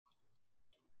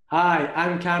Hi,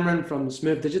 I'm Cameron from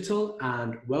Smooth Digital,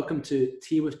 and welcome to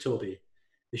Tea with Toby,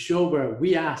 the show where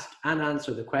we ask and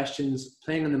answer the questions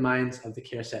playing on the minds of the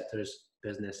care sector's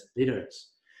business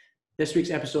leaders. This week's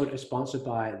episode is sponsored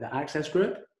by the Access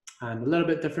Group, and a little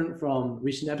bit different from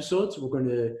recent episodes. We're going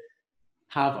to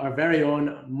have our very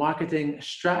own marketing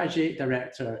strategy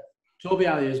director, Toby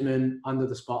Ali-Usman, under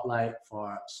the spotlight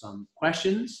for some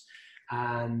questions.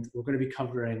 And we're going to be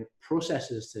covering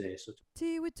processes today. So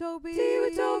Tea with Toby, tea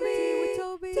with Toby, tea with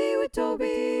Toby, tea with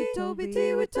Toby, tea with Toby,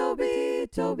 tea with Toby, tea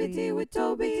with Toby, tea with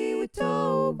Toby, tea with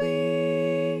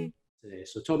Toby. Today.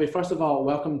 So Toby, first of all,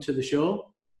 welcome to the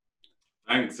show.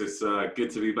 Thanks. It's good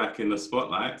to be back in the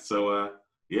spotlight. So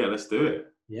yeah, let's do it.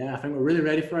 Yeah, I think we're really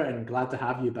ready for it and glad to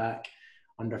have you back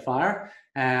under fire.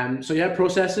 So yeah,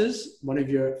 processes, one of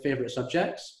your favorite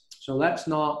subjects. So let's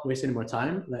not waste any more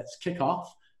time. Let's kick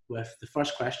off with the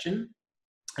first question.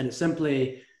 And it's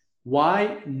simply,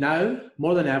 why now,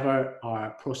 more than ever, are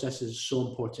processes so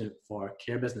important for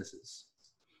care businesses?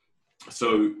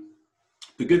 So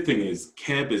the good thing is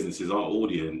care businesses, our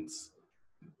audience,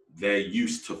 they're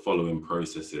used to following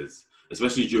processes,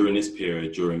 especially during this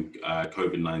period, during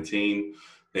COVID-19.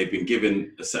 They've been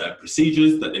given a set of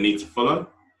procedures that they need to follow,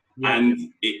 and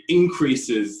it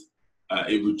increases,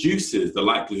 it reduces the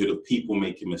likelihood of people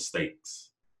making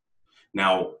mistakes.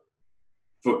 Now,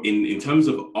 in terms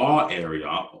of our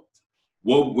area,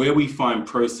 where we find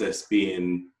process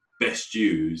being best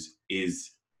used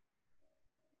is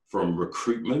from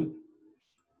recruitment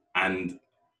and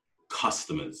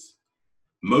customers.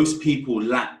 Most people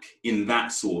lack in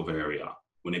that sort of area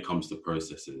when it comes to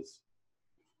processes.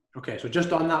 Okay, so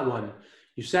just on that one,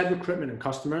 you said recruitment and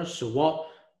customers. So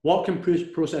what can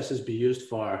processes be used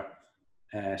for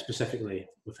specifically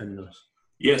within those?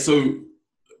 Yeah, so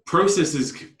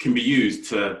processes can be used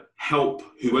to help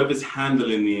whoever's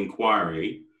handling the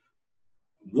inquiry.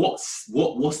 What's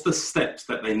the steps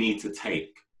that they need to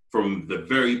take from the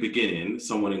very beginning,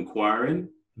 someone inquiring,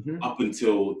 up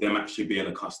until them actually being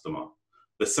a customer?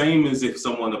 The same as if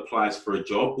someone applies for a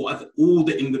job, what are all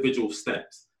the individual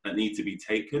steps that need to be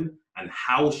taken and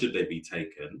how should they be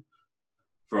taken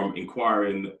from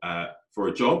inquiring for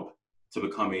a job to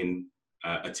becoming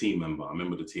a team member, a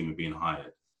member of the team and being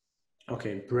hired?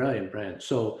 Okay, brilliant.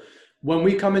 So when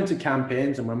we come into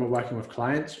campaigns and when we're working with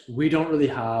clients, we don't really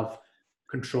have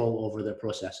control over their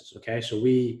processes, okay? So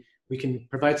we can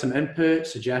provide some input,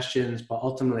 suggestions, but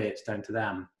ultimately it's down to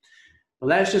them. But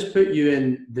let's just put you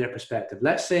in their perspective.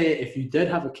 Let's say if you did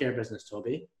have a care business,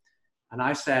 Toby, and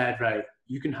I said, right,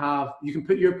 you can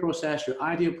put your process, your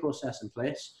ideal process in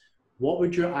place. What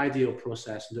would your ideal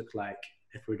process look like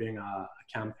if we're doing a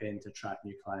campaign to attract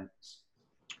new clients?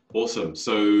 Awesome.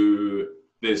 So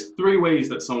there's 3 ways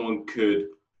that someone could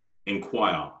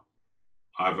inquire,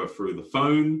 either through the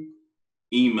phone,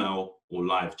 email, or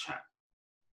live chat,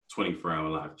 24-hour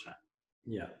live chat.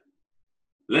 Yeah.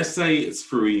 Let's say it's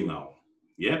through email.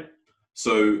 Yeah.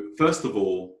 So first of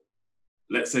all,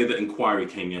 let's say the inquiry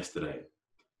came yesterday.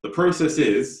 The process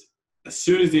is, as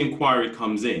soon as the inquiry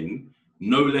comes in,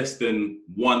 no less than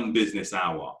 1 business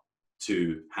hour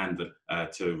to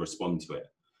respond to it.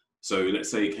 So let's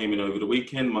say it came in over the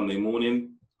weekend, Monday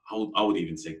morning, I would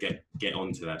even say get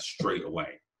onto that straight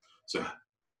away. So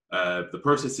the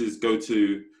process is go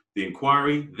to the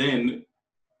inquiry, then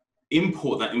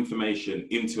import that information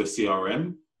into a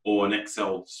CRM or an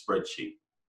Excel spreadsheet.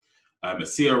 A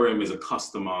CRM is a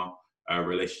customer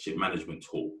relationship management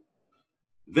tool.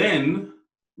 Then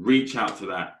reach out to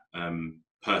that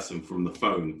person from the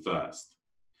phone first.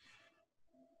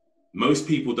 Most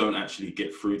people don't actually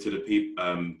get through to the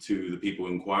people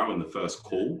who inquire on the first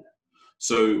call.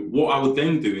 So what I would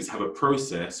then do is have a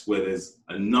process where there's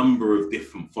a number of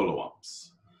different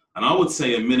follow-ups. And I would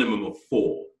say a minimum of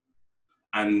 4.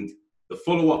 And the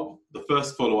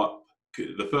first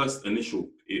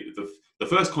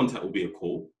contact will be a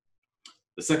call.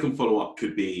 The second follow-up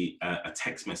could be a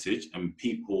text message, and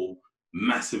people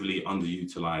massively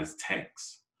underutilize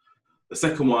text. The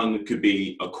second one could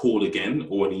be a call again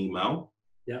or an email.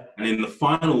 Yeah. And then the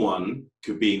final one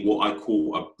could be what I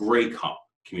call a breakup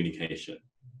communication.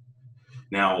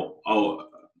 Now,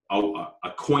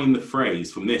 I coined the phrase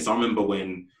from this. I remember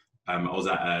when I was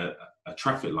at a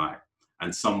traffic light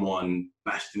and someone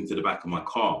bashed into the back of my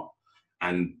car,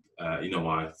 and I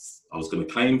was going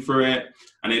to claim for it.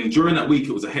 And then during that week,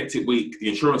 it was a hectic week. The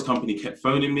insurance company kept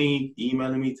phoning me,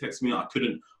 emailing me, texting me. I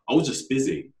was just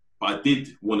busy, but I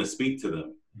did want to speak to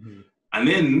them. And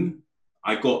then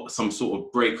I got some sort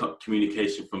of breakup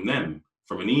communication from them,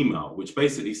 from an email, which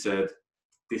basically said,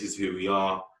 this is who we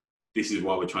are. This is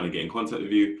why we're trying to get in contact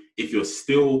with you. If you're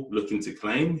still looking to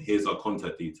claim, here's our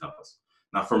contact details.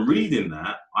 Now, from reading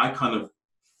that, I kind of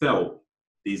felt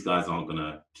these guys aren't going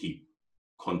to keep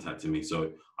contacting me.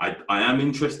 So I am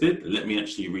interested. Let me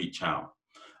actually reach out.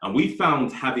 And we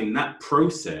found having that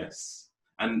process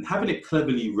and having it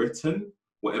cleverly written,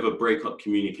 whatever breakup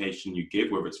communication you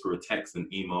give, whether it's through a text, an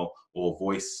email, or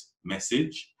voice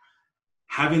message,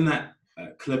 having that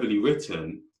cleverly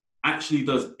written actually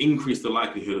does increase the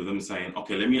likelihood of them saying,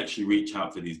 okay, let me actually reach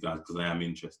out to these guys because I am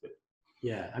interested.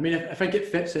 Yeah, I mean, I think it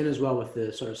fits in as well with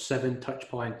the sort of 7 touch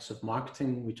points of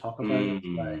marketing we talk about.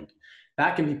 Like,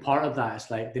 that can be part of that. It's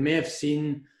like they may have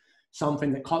seen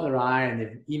something that caught their eye and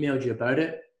they've emailed you about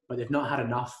it, but they've not had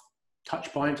enough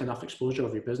touch points, enough exposure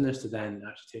of your business to then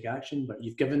actually take action. But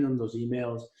you've given them those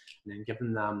emails and then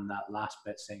given them that last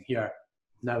bit saying, here,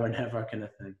 now or never kind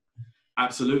of thing.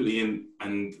 Absolutely.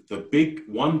 And the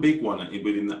one big one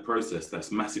within that process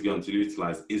that's massively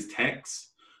underutilized is text.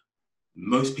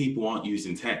 Most people aren't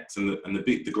using text. And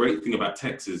the great thing about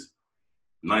text is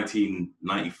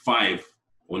 1995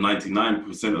 or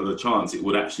 99% of the chance it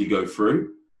would actually go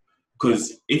through.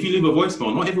 Because if you leave a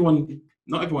voicemail,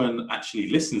 not everyone actually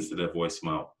listens to their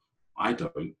voicemail. I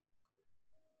don't.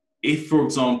 If, for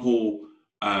example,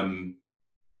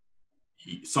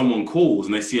 someone calls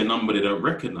and they see a number they don't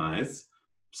recognize,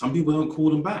 some people don't call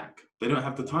them back. They don't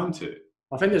have the time to.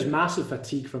 I think there's massive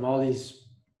fatigue from all these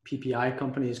PPI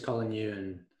companies calling you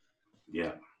and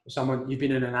you've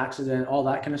been in an accident, all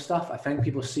that kind of stuff. I think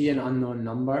people see an unknown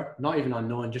number, not even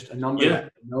unknown, just a number that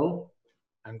they know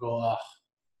and go, oh.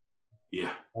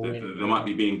 Yeah, they might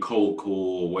be being cold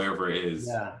call or wherever it is.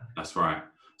 Yeah. That's right.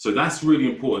 So that's really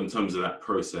important in terms of that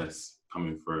process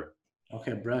coming through.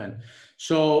 Okay, brilliant.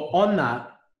 So on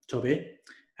that, Toby,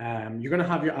 you're going to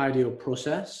have your ideal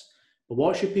process, but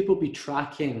what should people be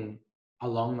tracking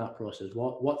along that process?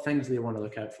 What things do they want to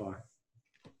look out for?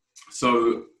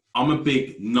 So I'm a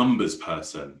big numbers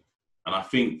person, and I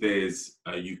think there's,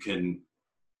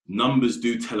 numbers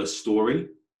do tell a story,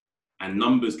 and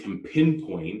numbers can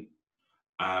pinpoint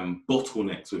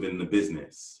bottlenecks within the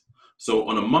business. So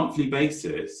on a monthly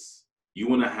basis, you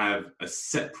want to have a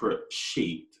separate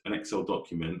sheet, an Excel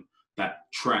document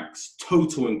that tracks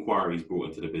total inquiries brought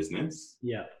into the business.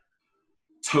 Yeah.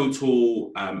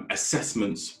 Total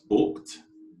assessments booked.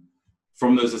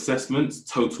 From those assessments,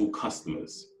 total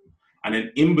customers. And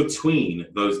then in between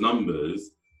those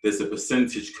numbers, there's a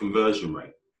percentage conversion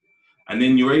rate. And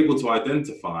then you're able to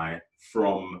identify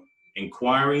from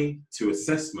inquiry to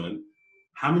assessment,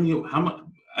 how much,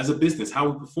 as a business, how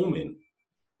are we performing?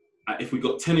 If we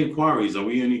got 10 inquiries, are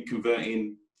we only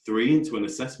converting 3 into an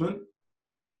assessment?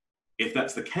 If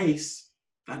that's the case,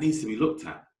 that needs to be looked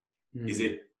at. Is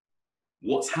it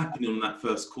what's happening on that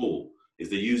first call? Is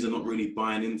the user not really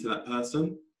buying into that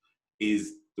person?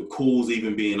 Is the calls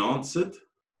even being answered?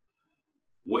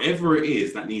 Whatever it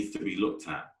is, that needs to be looked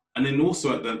at. And then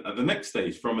also at the next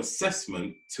stage, from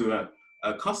assessment to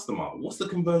a customer, what's the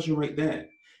conversion rate there?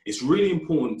 It's really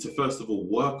important to, first of all,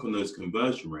 work on those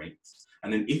conversion rates.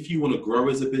 And then if you want to grow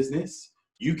as a business,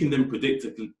 you can then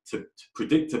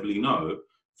predictably know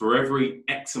for every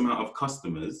X amount of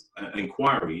customers,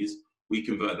 inquiries, we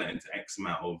convert that into X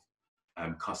amount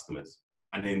of customers.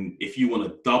 And then if you want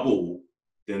to double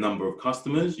the number of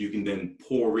customers, you can then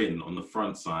pour in on the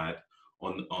front side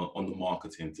on the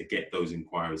marketing to get those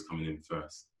inquiries coming in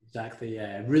first. Exactly,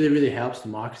 yeah. It really, really helps the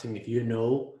marketing if you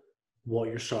know what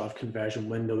your sort of conversion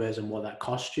window is and what that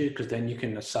costs you, because then you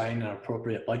can assign an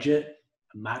appropriate budget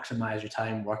and maximize your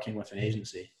time working with an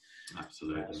agency.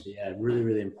 Absolutely. So yeah, really,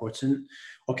 really important.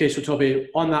 Okay, so Toby,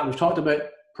 on that, we've talked about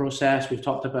process, we've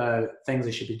talked about things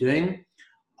they should be doing.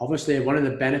 Obviously, one of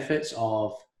the benefits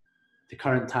of the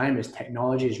current time is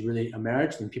technology has really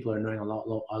emerged and people are knowing a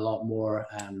lot more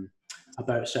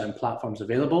about certain platforms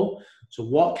available. So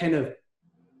what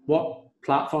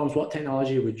platforms, what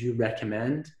technology would you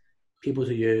recommend people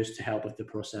to use to help with the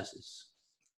processes?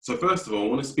 So first of all, I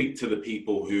want to speak to the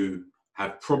people who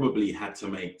have probably had to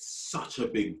make such a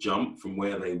big jump from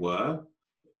where they were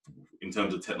in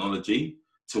terms of technology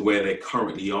to where they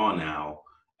currently are now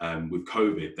with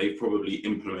COVID. They've probably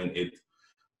implemented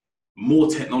more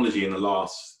technology in the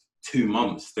last 2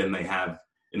 months than they have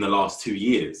in the last 2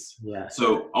 years. Yeah.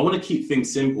 So I want to keep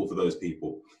things simple for those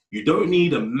people. You don't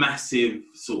need a massive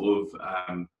sort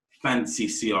of fancy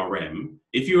CRM.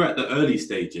 If you're at the early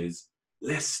stages,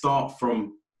 let's start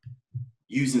from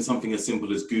using something as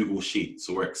simple as Google Sheets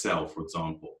or Excel, for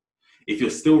example. If you're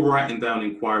still writing down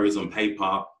inquiries on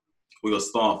paper or your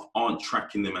staff aren't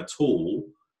tracking them at all,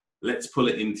 let's pull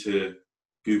it into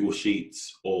Google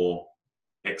Sheets or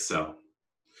Excel.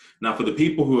 Now, for the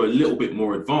people who are a little bit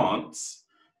more advanced,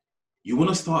 you want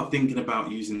to start thinking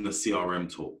about using the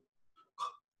CRM tool.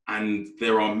 And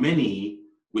there are many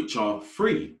which are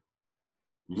free,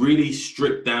 really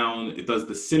stripped down. It does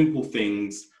the simple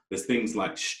things. There's things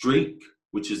like Streak,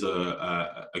 which is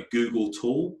a Google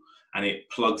tool, and it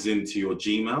plugs into your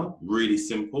Gmail, really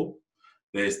simple.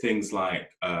 There's things like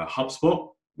HubSpot,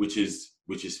 which is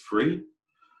free.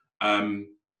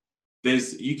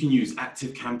 You can use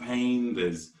ActiveCampaign,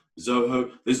 there's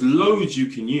Zoho, there's loads you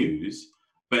can use,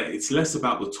 but it's less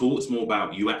about the tool, it's more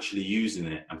about you actually using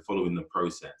it and following the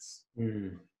process.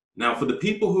 Now, for the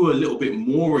people who are a little bit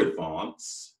more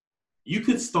advanced, you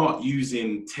could start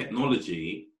using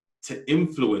technology to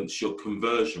influence your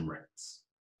conversion rates.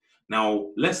 Now,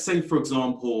 let's say, for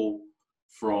example,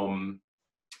 from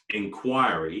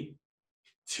inquiry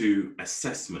to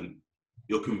assessment,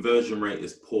 your conversion rate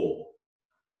is poor.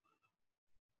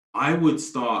 I would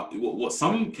start, what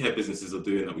some care businesses are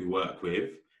doing that we work with,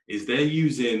 is they're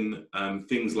using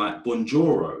things like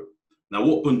Bonjoro. Now,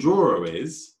 what Bonjoro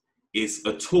is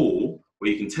a tool where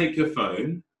you can take your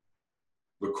phone,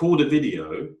 record a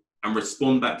video, and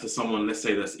respond back to someone, let's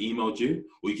say, that's emailed you,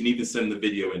 or you can even send the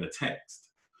video in a text.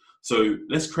 So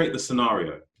let's create the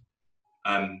scenario.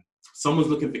 Someone's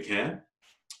looking for care.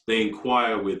 They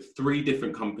inquire with 3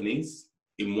 different companies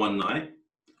in one night.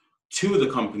 2 of the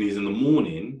companies in the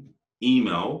morning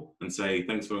email and say,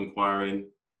 thanks for inquiring.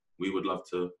 We would love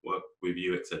to work with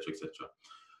you, etc., etc.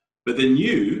 But then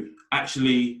you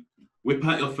actually whip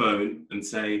out your phone and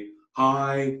say,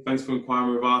 hi, thanks for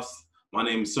inquiring with us. My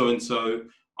name is so-and-so.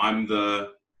 I'm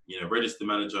the registered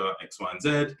manager X, Y, and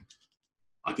Z.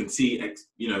 I can see X,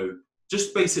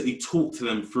 just basically talk to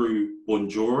them through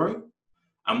Bonjoro.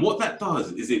 And what that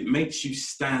does is it makes you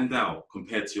stand out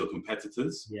compared to your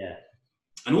competitors. Yeah.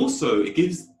 And also it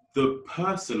gives the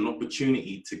person an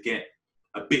opportunity to get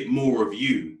a bit more of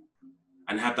you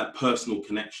and have that personal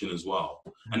connection as well.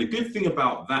 And the good thing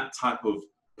about that type of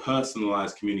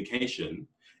personalized communication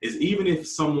is even if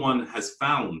someone has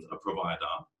found a provider,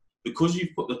 because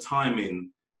you've put the time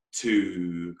in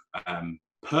to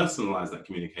personalize that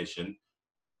communication,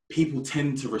 people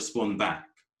tend to respond back.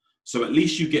 So at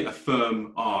least you get a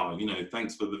firm,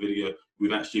 thanks for the video.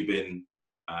 We've actually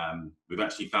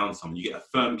found someone. You get a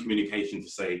firm communication to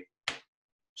say,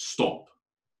 stop.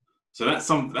 So that's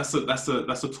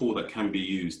a tool that can be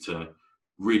used to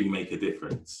really make a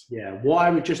difference. Yeah. What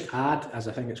I would just add, as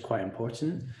I think it's quite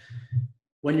important,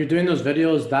 when you're doing those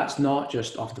videos, that's not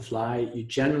just off the fly. You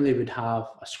generally would have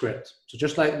a script. So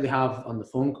just like we have on the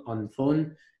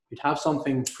phone, you'd have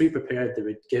something pre-prepared that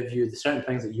would give you the certain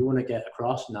things that you want to get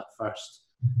across in that first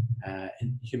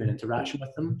human interaction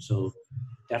with them. So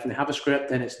definitely have a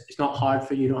script, and it's not hard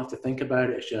for you. You don't have to think about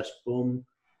it. It's just boom,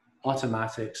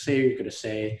 automatic. Say what you're going to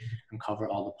say and cover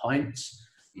all the points.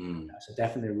 So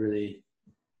definitely really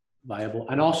viable.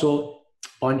 And also,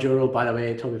 Bonjoro, by the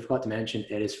way, Toby, forgot to mention,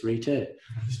 it is free too.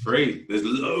 It's free. There's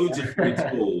loads of free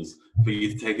tools for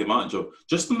you to take advantage of.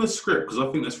 Just on the script, because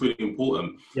I think that's really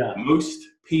important. Yeah. Most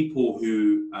people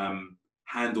who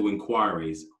handle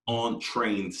inquiries aren't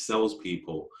trained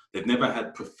salespeople. They've never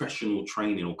had professional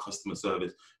training or customer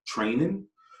service training.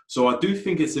 So I do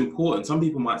think it's important. Some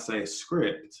people might say a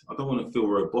script. I don't want to feel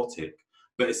robotic,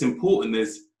 but it's important.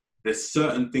 There's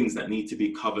certain things that need to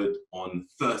be covered on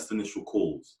first initial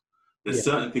calls. There's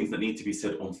certain things that need to be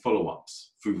said on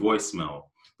follow-ups through voicemail.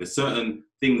 There's certain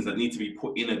things that need to be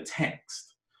put in a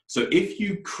text. So if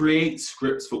you create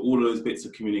scripts for all those bits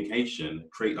of communication,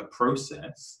 create a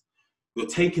process, you're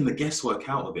taking the guesswork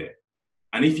out of it.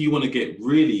 And if you want to get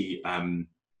really,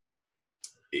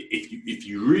 if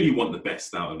you really want the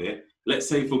best out of it, let's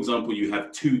say, for example, you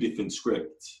have 2 different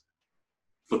scripts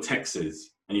for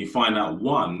texts and you find out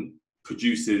one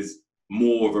produces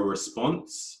more of a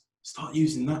response, start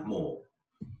using that more.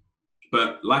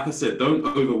 But like I said, don't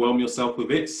overwhelm yourself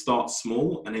with it. Start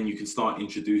small, and then you can start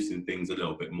introducing things a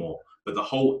little bit more. But the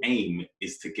whole aim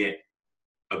is to get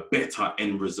a better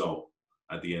end result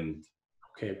at the end.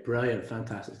 Okay, brilliant,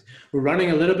 fantastic. We're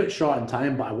running a little bit short on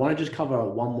time, but I want to just cover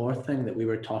one more thing that we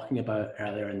were talking about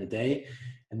earlier in the day,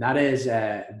 and that is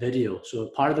video. So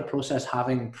part of the process,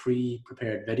 having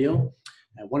pre-prepared video.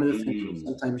 One of the things we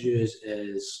sometimes use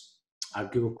is a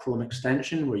Google Chrome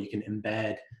extension where you can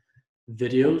embed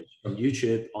videos from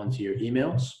YouTube onto your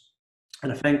emails.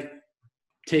 And I think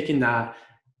taking that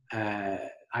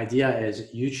idea is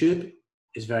YouTube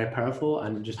is very powerful,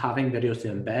 and just having videos to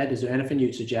embed. Is there anything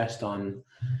you'd suggest on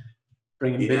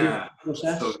bringing video to the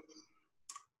process? So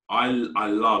I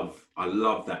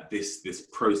love that this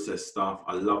process stuff.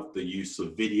 I love the use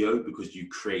of video because you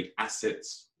create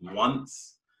assets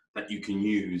once that you can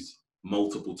use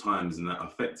multiple times and that are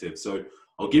effective. So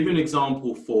I'll give you an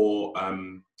example for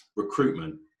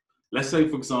recruitment. Let's say,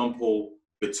 for example,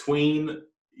 between,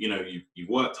 you've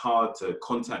worked hard to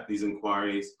contact these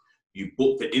inquiries, you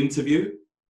book the interview,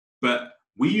 but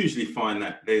we usually find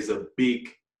that there's a big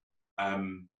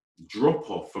drop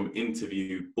off from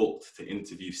interview booked to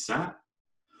interview sat.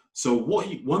 So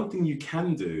one thing you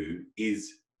can do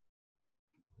is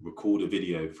record a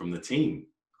video from the team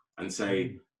and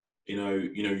say,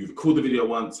 you record the video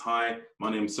once. Hi,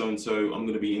 my name's so-and-so. I'm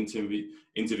going to be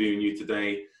interviewing you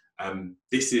today.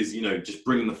 This is, just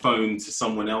bring the phone to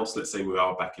someone else. Let's say we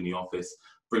are back in the office.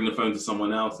 Bring the phone to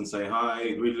someone else and say,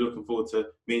 hi, really looking forward to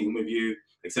meeting with you,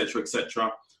 etc.,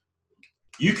 etc.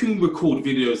 You can record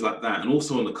videos like that. And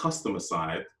also on the customer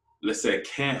side, let's say a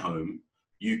care home,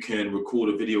 you can record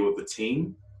a video of the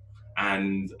team.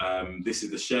 And this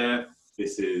is the chef,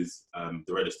 this is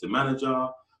the registered manager,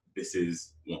 this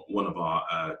is one of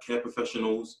our care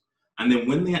professionals. And then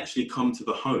when they actually come to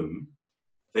the home,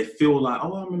 they feel like,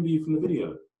 oh, I remember you from the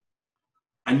video.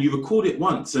 And you record it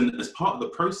once, and as part of the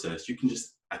process, you can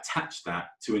just attach that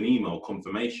to an email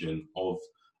confirmation of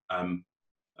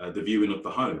the viewing of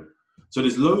the home. So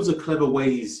there's loads of clever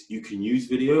ways you can use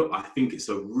video. I think it's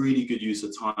a really good use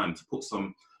of time to put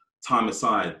some time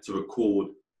aside to record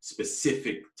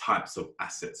specific types of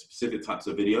assets, specific types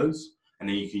of videos, and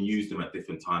then you can use them at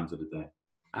different times of the day.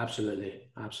 Absolutely.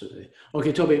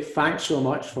 Okay, Toby, thanks so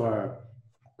much for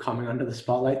coming under the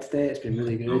spotlight today. It's been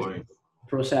really good. No worries.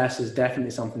 Process is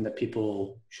definitely something that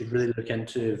people should really look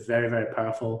into. Very, very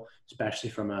powerful, especially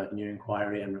from a new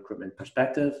inquiry and recruitment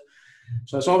perspective.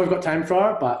 So that's all we've got time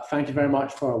for, but thank you very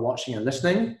much for watching and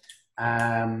listening.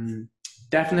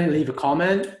 Definitely leave a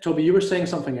comment. Toby, you were saying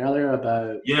something earlier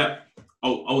about... Yeah, I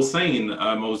was saying,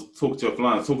 I was talking to a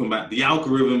client, I was talking about the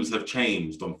algorithms have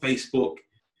changed on Facebook,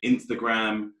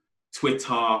 Instagram,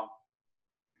 Twitter.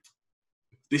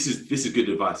 This is good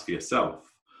advice for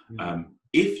yourself.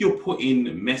 If you're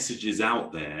putting messages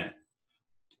out there,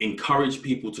 encourage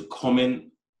people to comment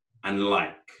and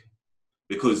like,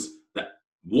 because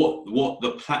what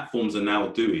the platforms are now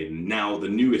doing, now the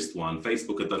newest one,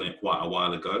 Facebook had done it quite a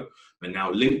while ago, but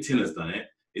now LinkedIn has done it,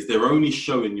 is they're only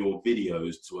showing your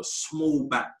videos to a small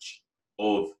batch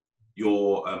of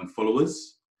your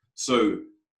followers. So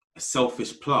a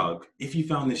selfish plug, if you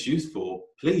found this useful,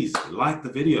 please like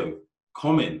the video,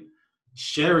 comment,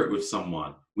 share it with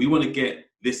someone. We want to get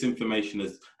this information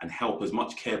and help as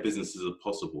much care businesses as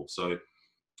possible. So,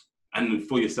 and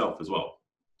for yourself as well,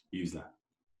 use that.